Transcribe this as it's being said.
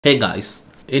Hey guys,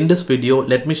 in this video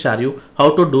let me share you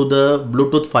how to do the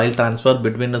Bluetooth file transfer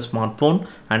between a smartphone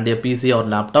and a PC or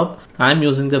laptop. I am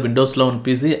using the Windows 11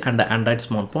 PC and the Android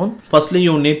smartphone. Firstly,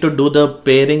 you need to do the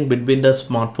pairing between the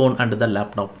smartphone and the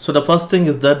laptop. So the first thing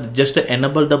is that just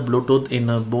enable the Bluetooth in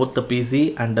both the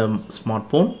PC and the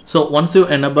smartphone. So once you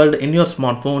enabled in your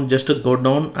smartphone, just go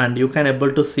down and you can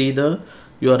able to see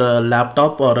your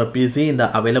laptop or a PC in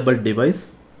the available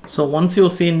device. So once you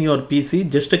see in your PC,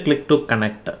 just click to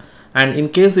connect. And in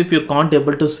case if you can't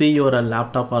able to see your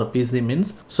laptop or PC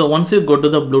means, so once you go to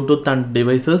the Bluetooth and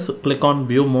devices, click on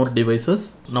view more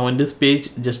devices. Now in this page,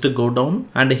 just go down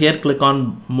and here click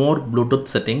on more Bluetooth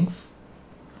settings.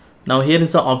 Now here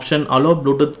is the option allow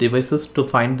Bluetooth devices to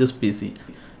find this PC.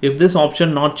 If this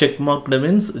option not check marked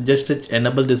means, just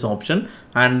enable this option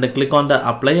and click on the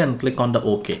apply and click on the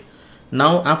OK.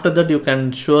 Now after that you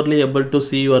can surely able to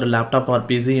see your laptop or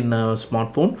PC in a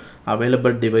smartphone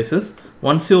available devices.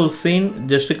 Once you've seen,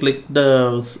 just click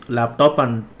the laptop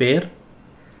and pair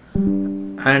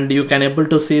and you can able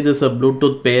to see this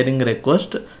Bluetooth pairing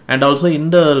request, and also in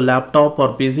the laptop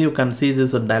or PC you can see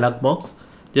this dialog box.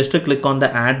 Just click on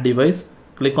the add device,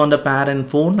 click on the pair and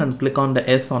phone and click on the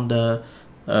S on the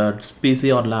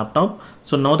PC or laptop.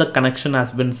 So now the connection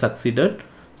has been succeeded.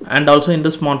 And also in the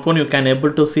smartphone you can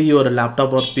able to see your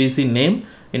laptop or PC name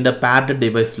in the paired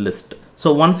device list.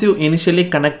 So once you initially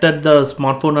connected the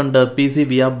smartphone and the PC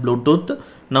via Bluetooth,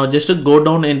 now just go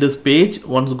down in this page.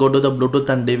 Once go to the Bluetooth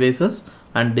and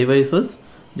devices,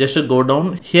 just go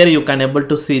down. Here you can able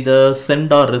to see the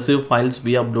send or receive files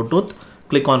via Bluetooth.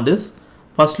 Click on this.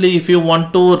 Firstly, if you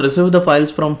want to receive the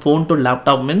files from phone to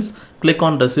laptop means click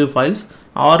on receive files,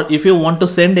 or if you want to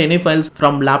send any files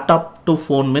from laptop to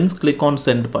phone means click on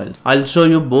send files. I'll show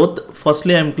you both.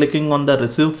 Firstly, I'm clicking on the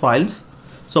receive files.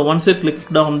 So once you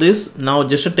clicked on this, now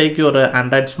just take your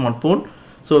Android smartphone,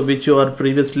 so which you are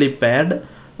previously paired,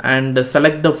 and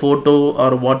select the photo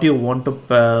or what you want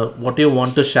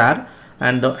to share,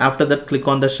 and after that click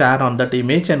on the share on that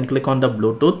image and click on the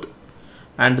Bluetooth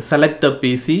and select the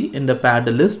PC in the paired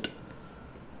list.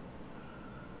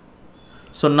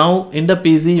 So now in the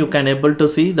PC you can able to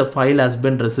see the file has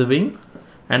been receiving,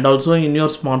 and also in your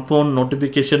smartphone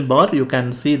notification bar you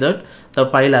can see that the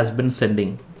file has been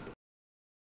sending.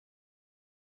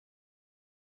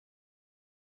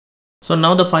 So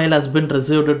now the file has been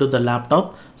received to the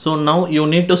laptop. So now you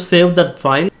need to save that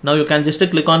file. Now you can just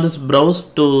click on this browse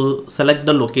to select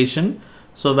the location.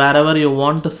 So wherever you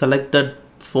want to select that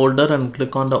folder and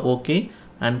click on the OK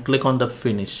and click on the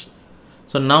finish.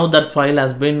 So now that file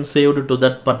has been saved to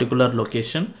that particular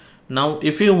location. Now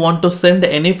if you want to send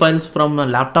any files from a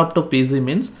laptop to PC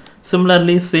means,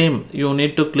 similarly same, you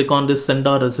need to click on this send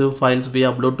or receive files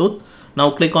via Bluetooth.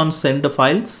 Now click on send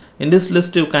files. In this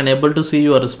list you can able to see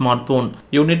your smartphone.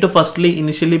 You need to firstly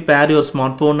initially pair your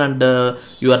smartphone and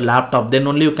your laptop, then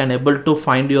only you can able to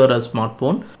find your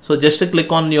smartphone. So just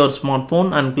click on your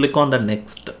smartphone and click on the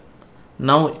next.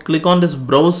 Now click on this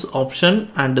browse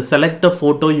option and select the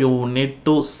photo you need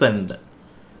to send.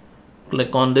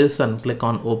 Click on this and click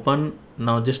on open.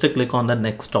 Now just click on the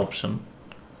next option.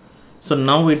 So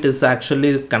now it is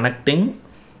actually connecting.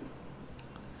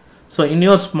 So in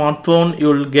your smartphone you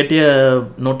will get a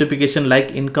notification like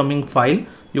incoming file.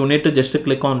 You need to just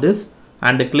click on this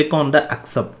and click on the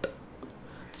accept.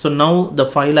 So now the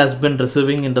file has been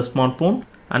receiving in the smartphone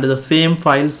and the same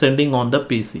file sending on the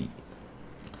PC.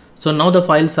 So now the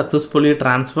file successfully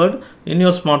transferred. In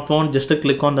your smartphone, just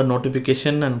click on the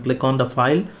notification and click on the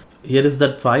file. Here is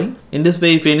that file. In this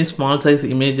way, if any small size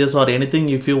images or anything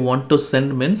if you want to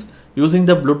send means, using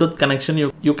the Bluetooth connection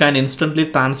you can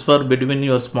instantly transfer between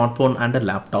your smartphone and a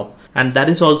laptop. And there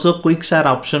is also quick share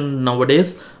option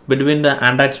nowadays between the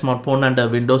Android smartphone and a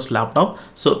Windows laptop.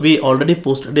 So we already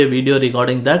posted a video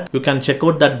regarding that. You can check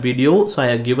out that video. So I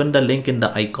have given the link in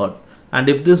the icon. And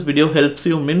if this video helps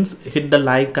you means, hit the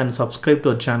like and subscribe to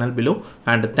our channel below.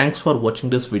 And thanks for watching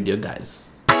this video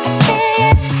guys.